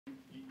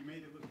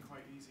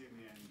quite easy in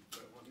the end, but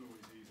it wasn't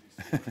always easy.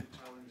 So what are the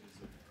challenges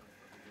of a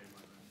game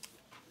like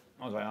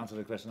that? Also, I answered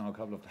the question now a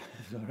couple of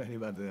times already,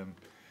 but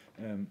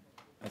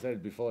I said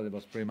it before, it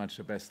was pretty much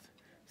the best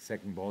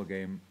second ball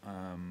game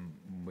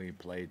we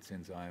played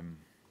since I'm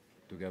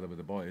together with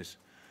the boys.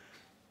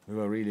 We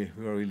were really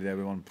there.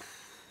 We won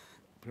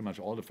pretty much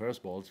all the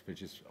first balls,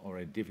 which is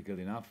already difficult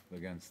enough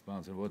against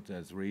Barnes and Wood.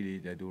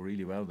 They do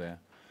really well there.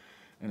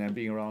 And then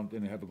being around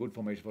and have a good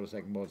formation for the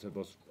second balls, it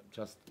was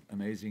just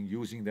amazing.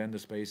 Using then the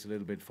space a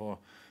little bit for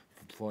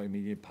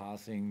immediate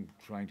passing,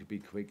 trying to be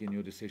quick in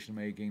your decision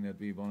making. That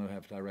we want to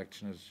have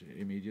direction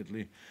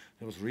immediately.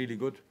 That was really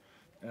good.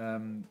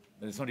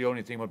 It's not the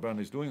only thing what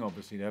Burnley is doing.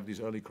 Obviously, they have these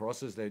early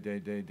crosses. They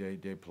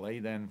play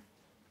then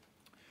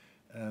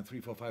 3,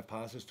 4, 5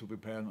 passes to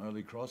prepare an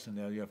early cross, and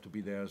there you have to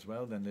be there as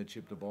well. Then they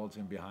chip the balls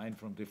in behind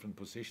from different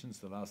positions.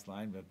 The last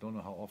line, I don't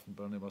know how often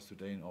Burnley was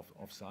today in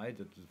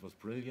offside. It was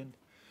brilliant.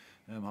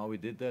 How we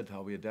did that,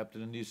 how we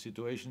adapted in these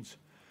situations.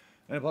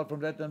 And apart from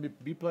that, then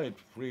we played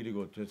really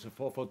good. It's a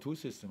 4-4-2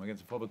 system.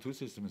 Against a 4-4-2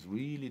 system, it's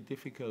really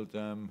difficult.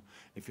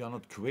 If you are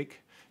not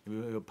quick,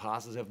 your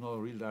passes have no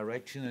real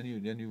direction,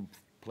 and then you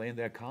play in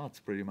their cards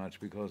pretty much,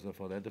 because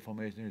for that the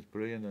formation is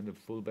brilliant, and the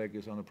fullback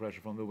is under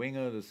pressure from the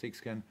winger. The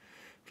 6 can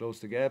close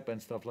the gap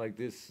and stuff like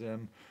this,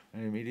 and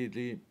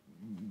immediately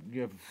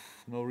you have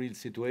no real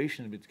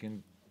situation which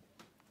can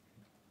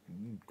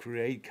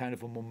create kind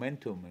of a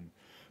momentum. And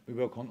we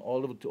work on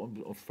all of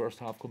the first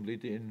half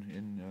completely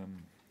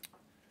in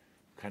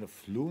kind of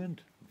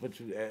fluent, but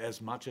as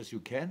much as you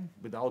can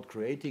without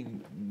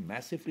creating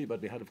massively.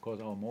 But we had, of course,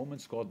 our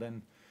moments. Scored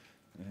then.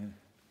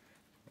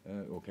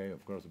 Okay,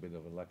 of course, a bit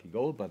of a lucky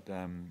goal, but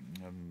I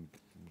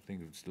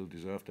think it still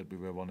deserved that we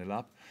were 1-0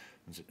 up.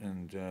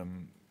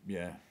 And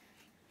yeah,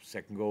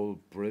 second goal,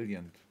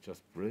 brilliant,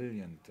 just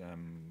brilliant.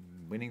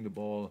 Winning the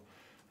ball,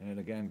 and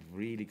again,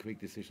 really quick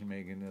decision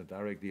making,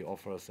 directly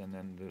offers, and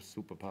then the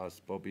super pass,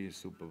 Bobby,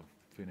 super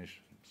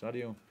finish,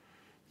 Sadio.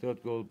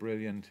 Third goal,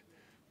 brilliant.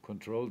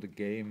 Control the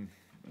game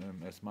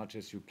as much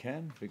as you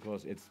can,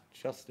 because it's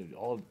just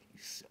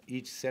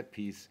each set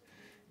piece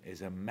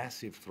is a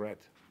massive threat,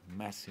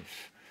 massive.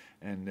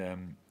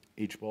 And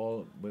each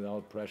ball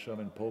without pressure,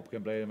 when Pope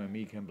can play them, and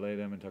me can play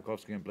them, and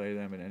Tarkowski can play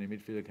them, and any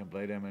midfielder can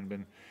play them, and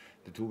when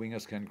the 2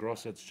 wingers can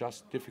cross, it's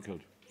just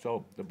difficult.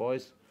 So the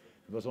boys,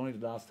 it was only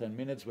the last 10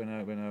 minutes when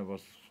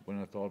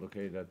I thought,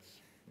 okay,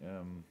 that's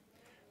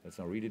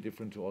not really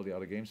different to all the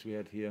other games we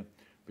had here.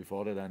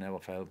 Before that, I never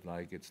felt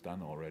like it's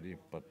done already,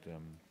 but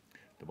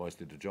the boys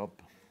did the job,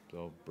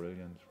 so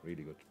brilliant,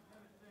 really good.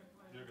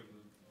 Jurgen,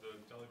 the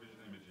television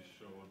images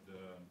showed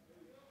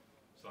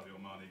Sadio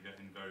Mane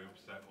getting very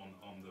upset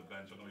on the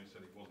bench. I know you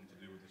said it wasn't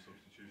to do with the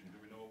substitution. Do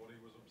we know what he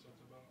was upset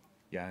about?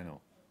 Yeah, I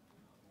know.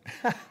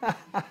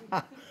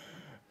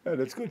 Yeah,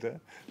 that's good,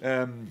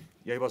 huh?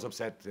 Yeah, he was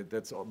upset.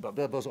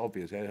 That was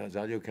obvious.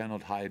 Sadio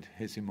cannot hide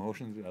his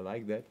emotions. I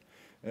like that.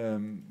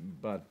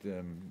 But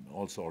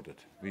all sorted.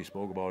 We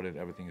spoke about it.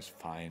 Everything is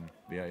fine.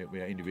 We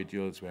are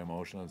individuals. We're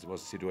emotional. It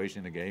was a situation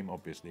in the game.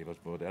 Obviously,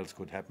 what else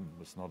could happen? It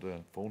was not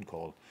a phone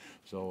call.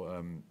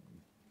 So.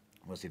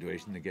 Was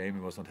situation in the game he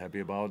was not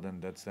happy about,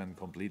 and that's then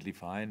completely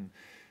fine.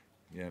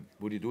 Yeah,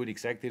 would he do it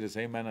exactly the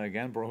same manner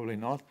again? Probably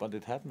not, but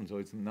it happened.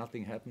 So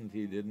nothing happened.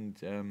 He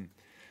didn't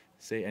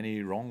say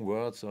any wrong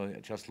words, or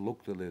just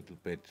looked a little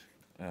bit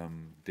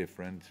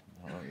different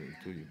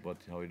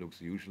to how he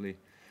looks usually.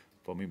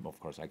 For me, of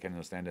course, I can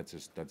understand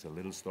that's a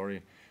little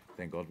story.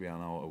 Thank God we are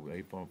now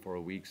away for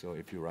a week, so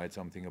if you write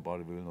something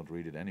about it, we will not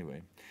read it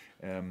anyway.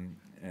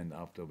 And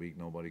after a week,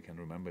 nobody can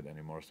remember it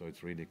anymore, so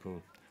it's really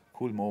cool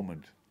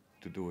moment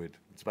to do it.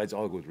 But it's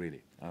all good,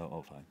 really.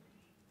 All fine.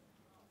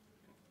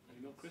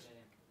 You know, Chris? It's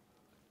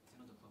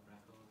another club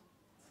record.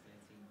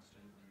 It's 13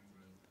 straight wins.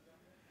 I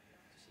mean,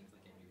 it just seems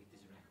like every week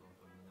there's a record,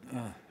 but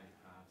very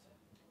proud.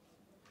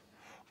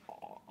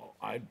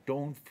 I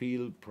don't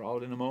feel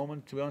proud in the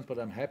moment, to be honest, but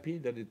I'm happy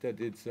that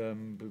it's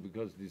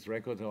because these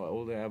records are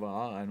all they ever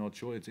are. I'm not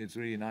sure it's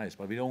really nice,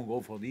 but we don't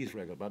go for these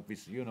records. But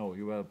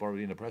you were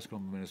probably in the press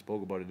conference when I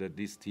spoke about it, that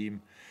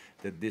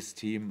this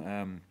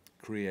team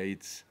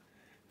creates.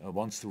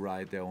 Wants to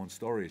write their own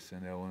stories,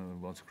 and they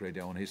wants to create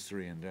their own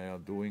history, and they are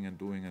doing and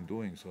doing and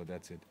doing. So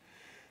that's it.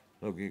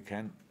 Look, you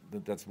can.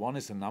 That's one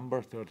is a number,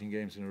 13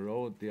 games in a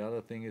row. The other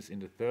thing is in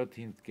the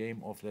 13th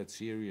game of that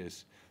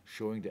series,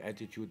 showing the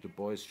attitude the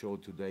boys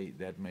showed today.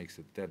 That makes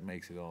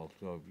it all.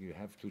 So you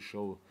have to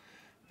show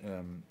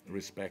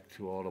respect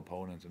to all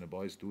opponents, and the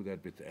boys do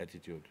that with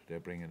attitude. They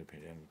bring in the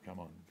and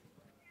come on,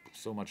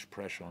 so much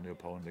pressure on the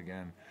opponent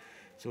again.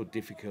 So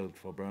difficult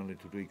for Burnley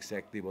to do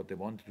exactly what they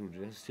want to do.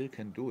 They still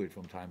can do it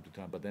from time to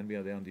time, but then we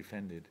are there and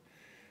defend it.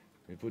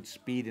 We put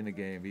speed in the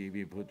game.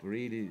 We put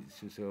really,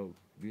 so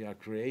we are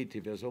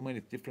creative. There's so many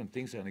different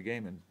things in the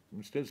game,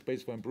 and still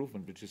space for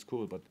improvement, which is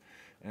cool. But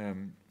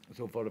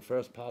so for the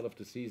first part of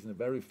the season, the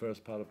very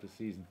first part of the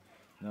season,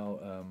 now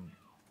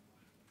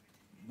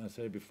I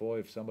said before,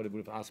 if somebody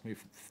would have asked me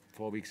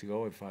 4 weeks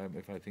ago if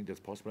I think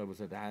that's possible, I would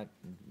say that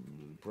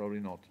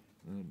probably not.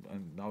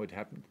 And now it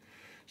happened.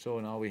 So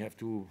now we have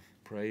to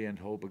pray and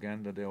hope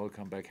again that they all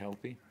come back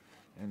healthy.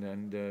 and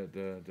then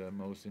the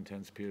most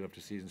intense period of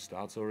the season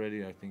starts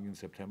already. I think in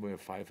September we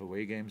have 5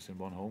 away games and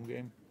 1 home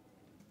game.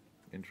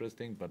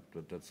 Interesting, but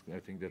that's, I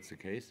think that's the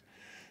case.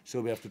 So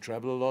we have to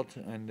travel a lot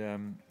and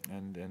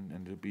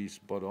to be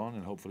spot on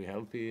and hopefully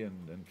healthy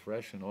and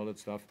fresh and all that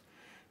stuff.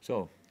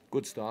 So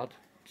good start.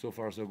 So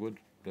far so good.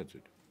 That's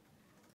it.